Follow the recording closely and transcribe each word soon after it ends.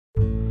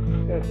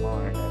Good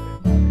morning,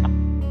 everybody.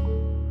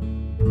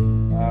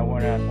 I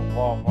went out to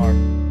Walmart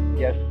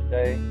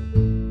yesterday.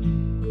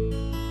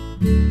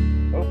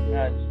 Oh,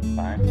 that's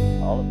fine.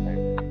 All the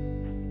paper.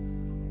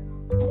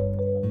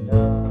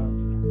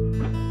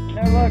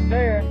 No luck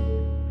there.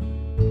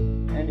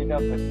 Ended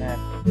up with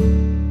napkins.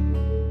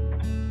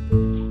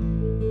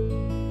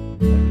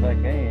 Looks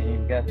like they ain't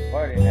even got the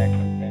party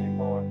napkins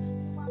anymore.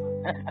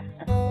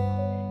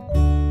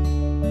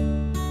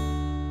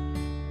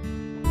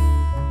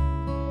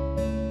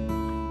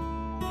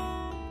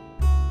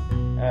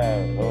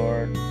 Oh,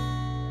 Lord.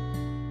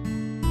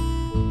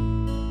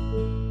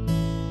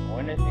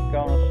 When is it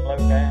going to slow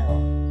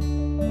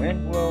down? When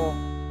will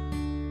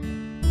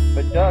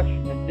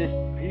production and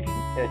distribution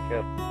catch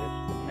up to this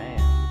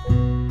demand?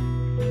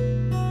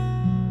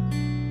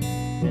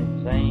 It's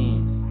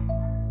insane.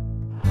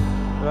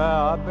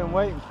 Well, I've been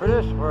waiting for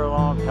this for a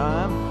long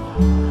time.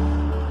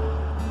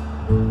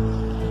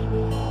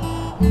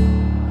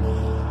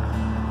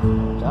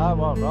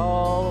 Sidewalk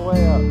all the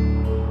way up.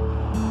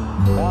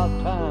 About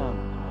time.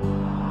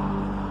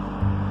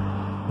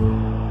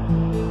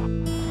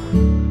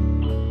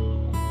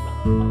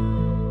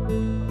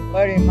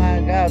 Buddy of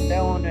mine's out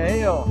there on the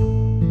hill.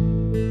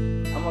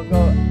 I'm gonna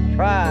go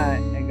try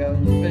and go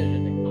visit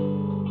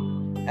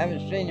him.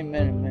 Haven't seen him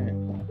in a minute.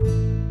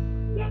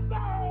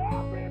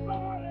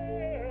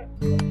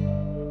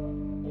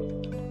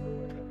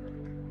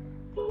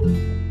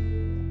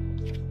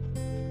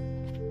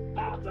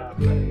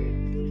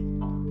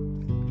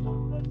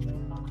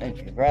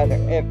 It's rather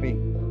iffy.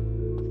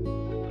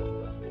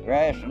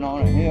 Crashing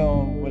on a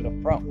hill with a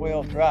front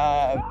wheel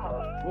drive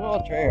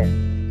wheelchair.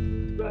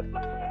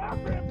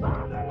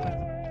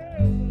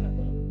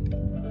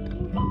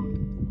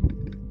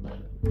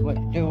 What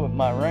to do with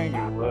my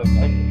Ranger wood?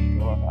 I just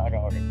thought I'd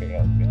already be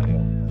up the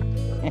hill.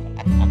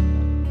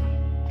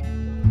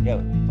 Yo,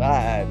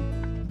 5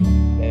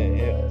 the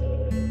hill.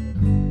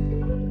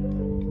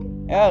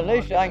 Yeah, at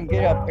least I can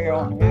get up here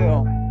on the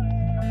hill.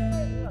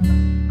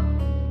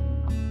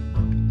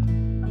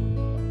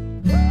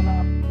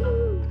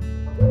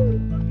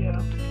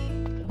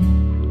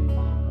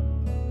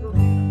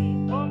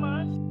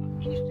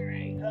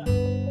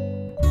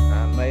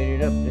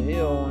 Made it up the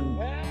hill and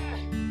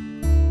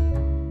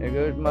there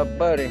goes my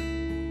buddy.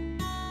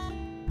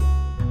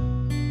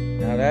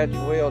 Now that's the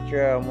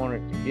wheelchair I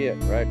wanted to get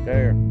right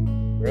there.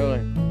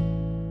 Really.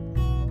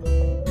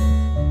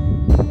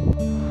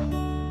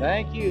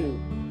 Thank you.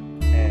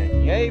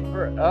 And yay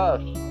for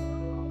us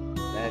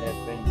that have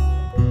been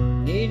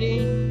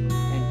needing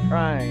and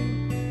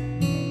trying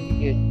to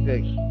get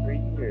fixed for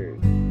years.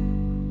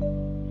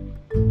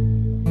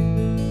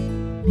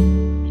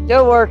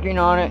 Still working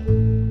on it.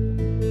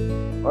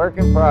 Work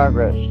in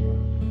progress.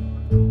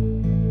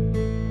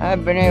 I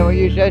haven't been able to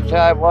use that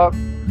sidewalk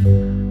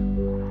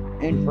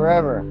in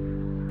forever.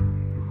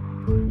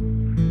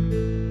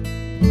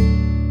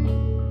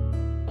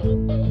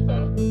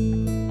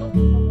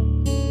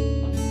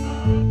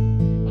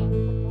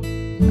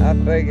 I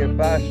figure if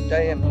I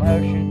stay in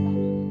motion,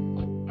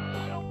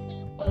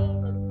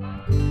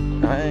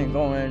 I ain't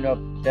gonna end up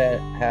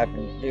having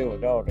to deal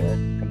with all that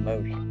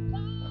commotion.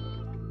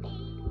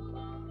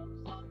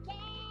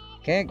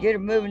 Can't get a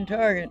moving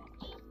target.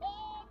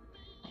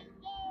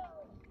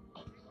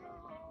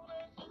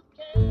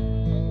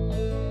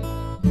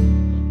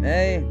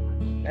 Hey,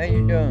 how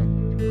you doing?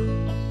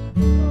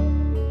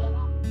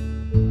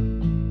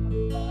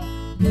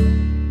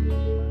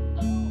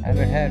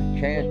 Haven't had a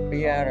chance to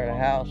be out of the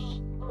house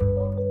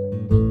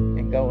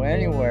and go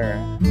anywhere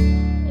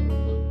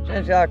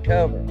since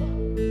October.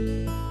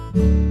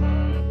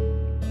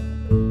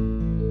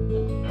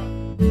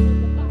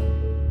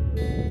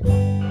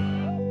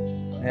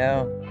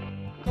 Now,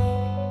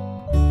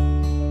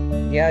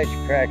 the ice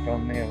cracked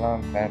on me a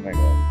long time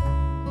ago.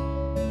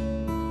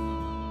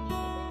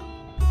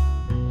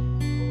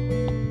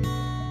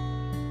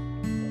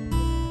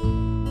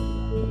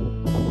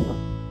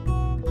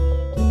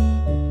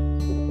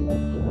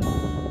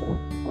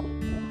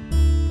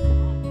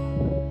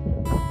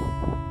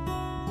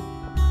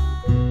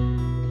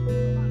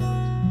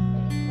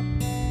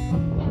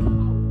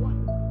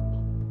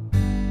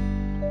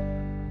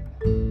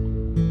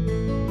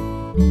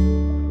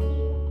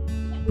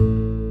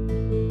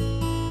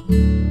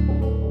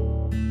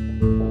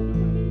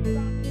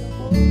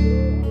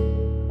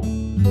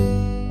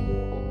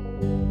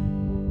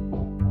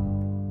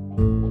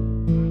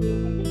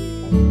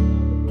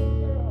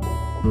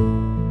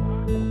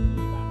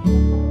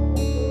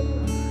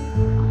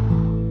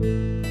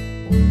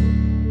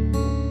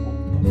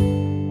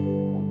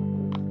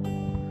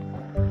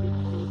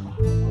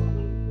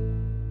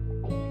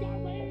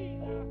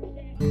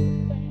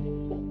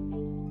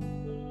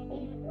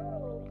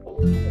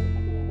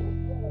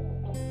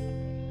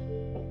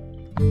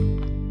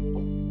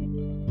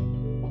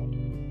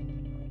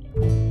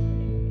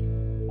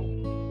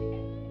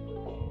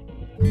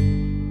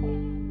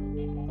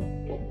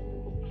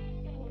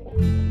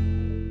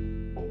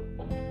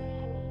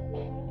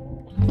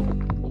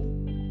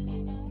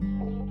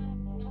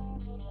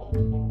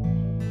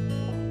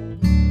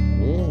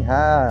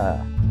 high.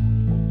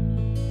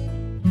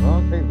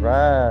 Bumpy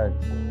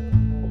rides.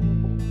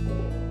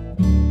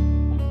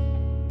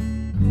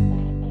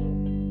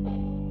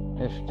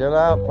 It's still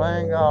out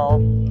playing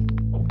golf.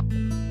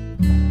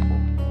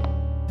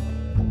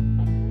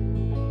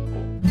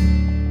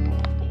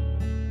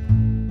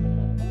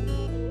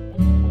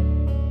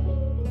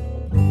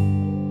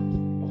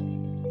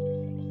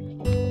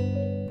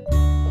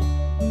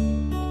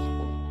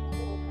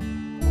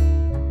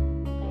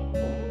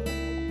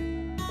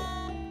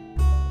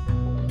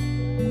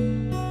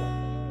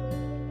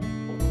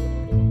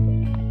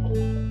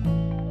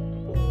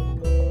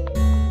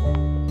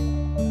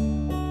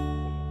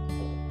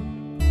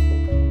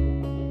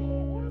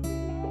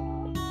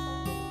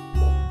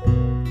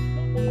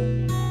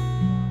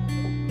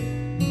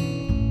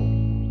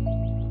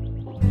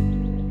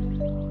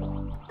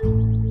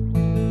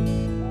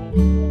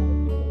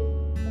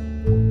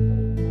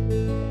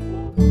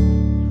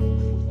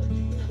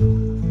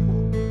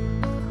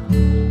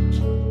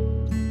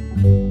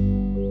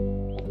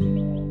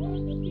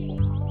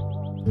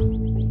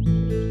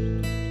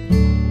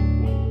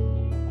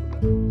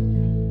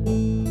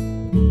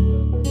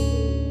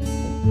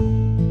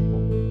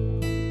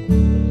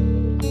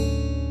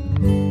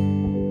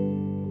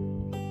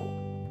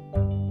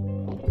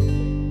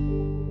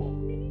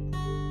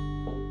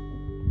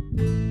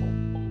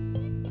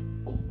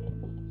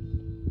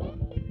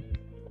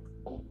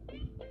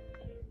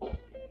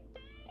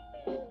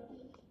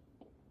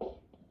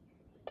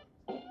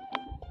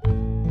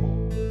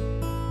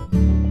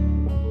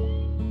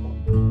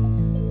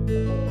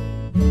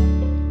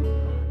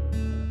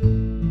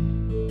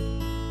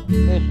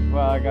 This is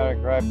why I gotta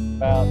gripe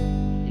about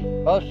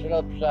these busted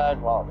up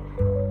sidewalks.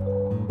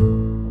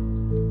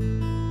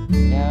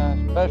 Yeah,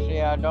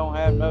 especially I don't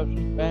have no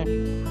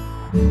suspension.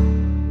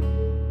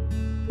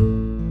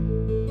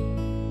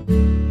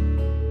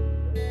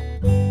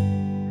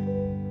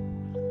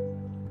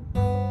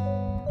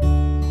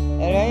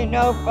 It ain't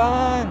no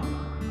fun.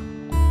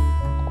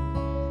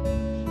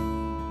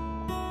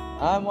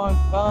 I want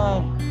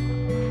fun.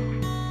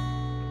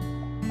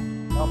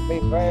 Don't be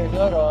very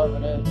little of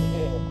it as it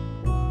is.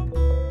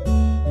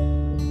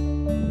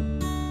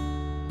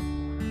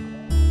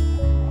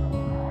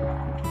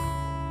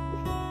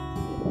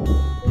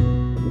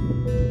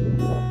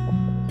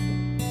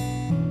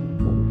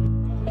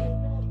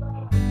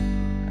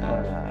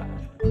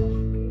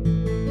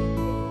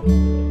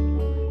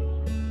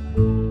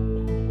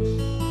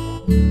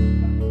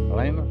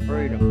 Flame of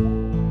freedom.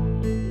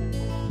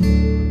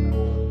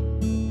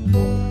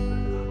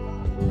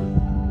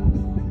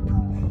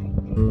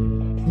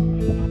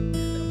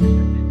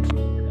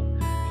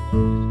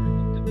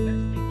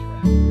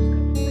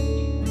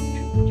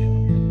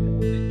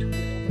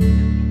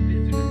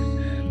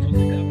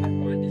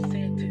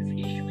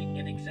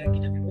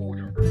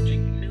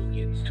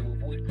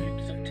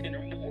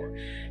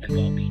 And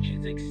while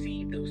beaches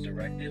exceed those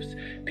directives,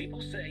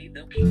 people say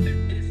they'll keep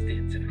their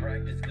distance and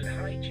practice good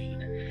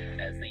hygiene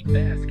as they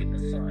bask in the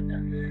sun.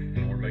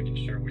 And we're making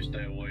sure we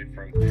stay away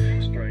from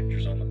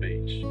strangers on the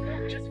beach.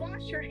 Just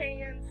wash your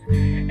hands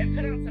and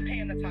put on some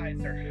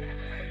sanitizer.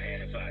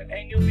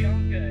 And you'll be all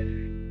good.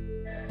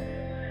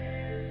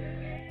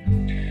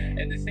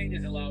 And the state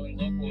is allowing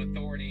local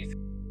authorities.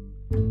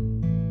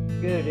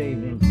 Good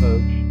evening,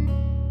 folks.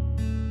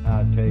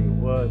 I'll tell you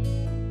what,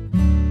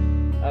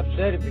 I've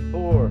said it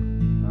before,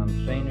 I'm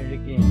saying it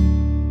again.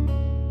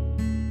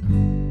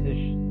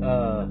 This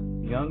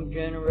young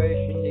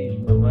generation, these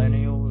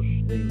millennials,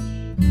 these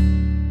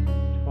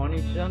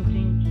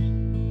 20-somethings,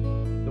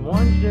 the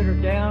ones that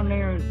are down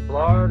there in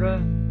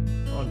Florida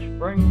on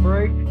spring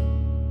break,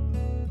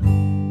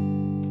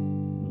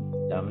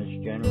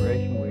 dumbest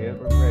generation we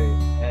ever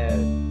had.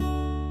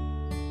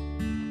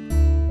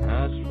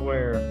 I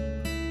swear,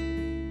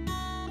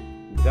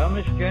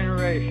 dumbest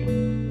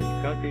generation this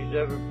country's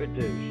ever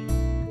produced.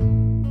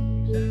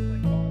 Exactly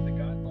on the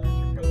guidelines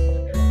for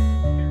President Trump.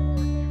 Here are a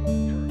few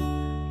first.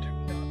 Do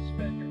not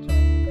spend your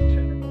time with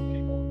 10 or more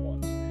people at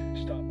once.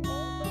 Stop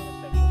all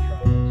non-essential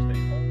travel.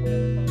 Stay home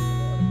whenever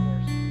possible. And of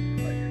course,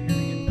 you're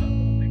hearing it not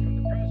only from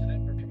the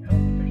president, but from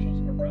health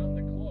officials around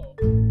the globe.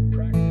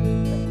 Practice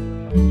proper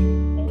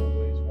hygiene.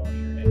 Always wash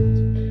your hands.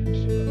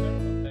 Susan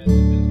Maryland, then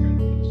administrator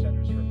for the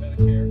Centers for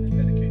Medicare and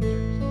Medicaid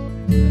Services,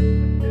 says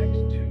the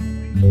next 2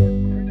 weeks are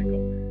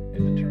critical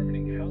in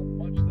determining how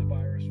much the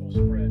virus will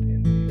spread in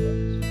the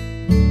U.S.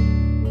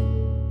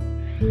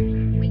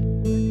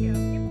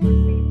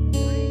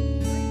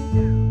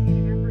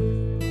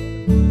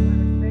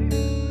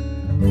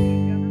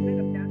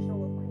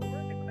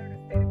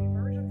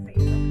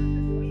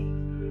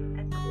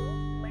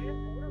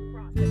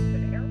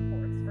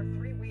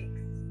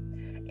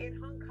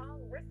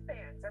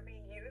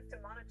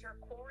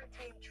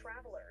 Quarantine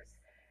travelers.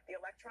 The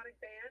electronic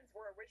bans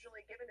were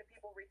originally given to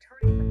people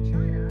returning from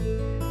China,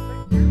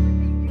 but now they're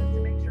being used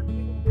to make sure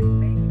people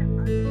remain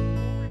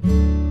uninformed.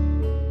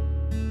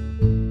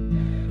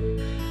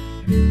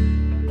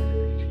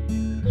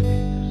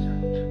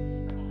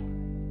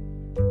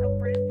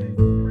 France is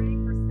praying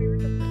for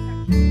spiritual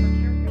protection for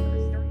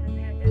caregivers during the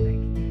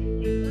pandemic.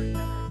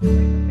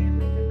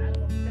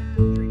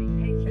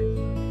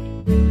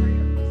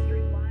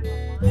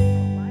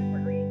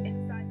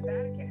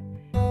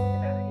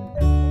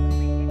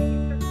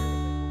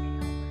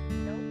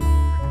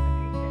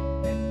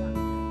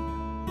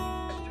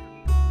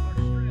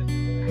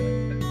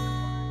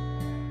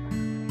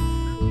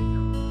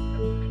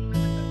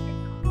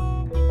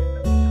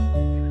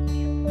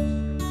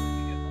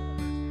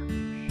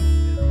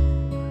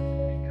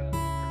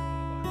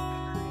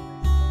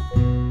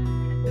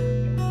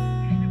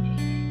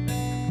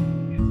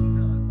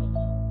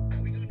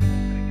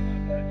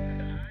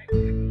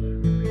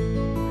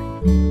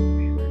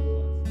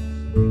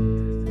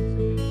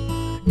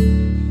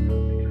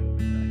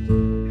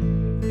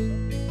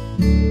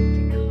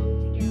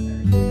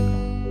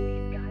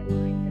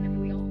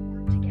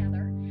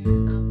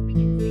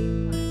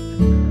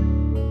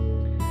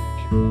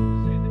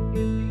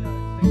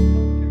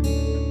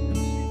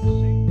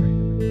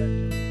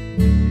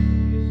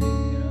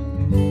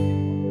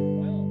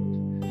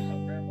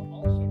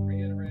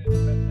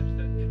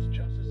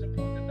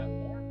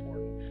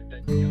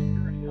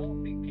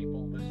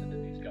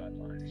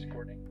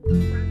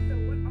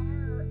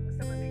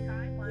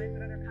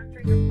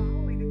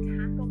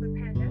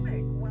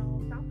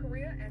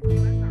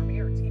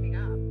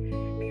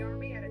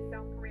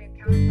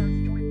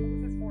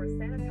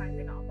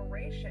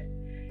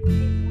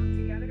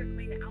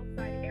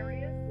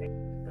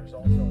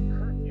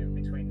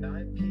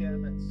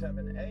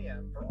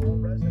 a.m. for all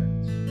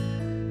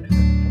residents.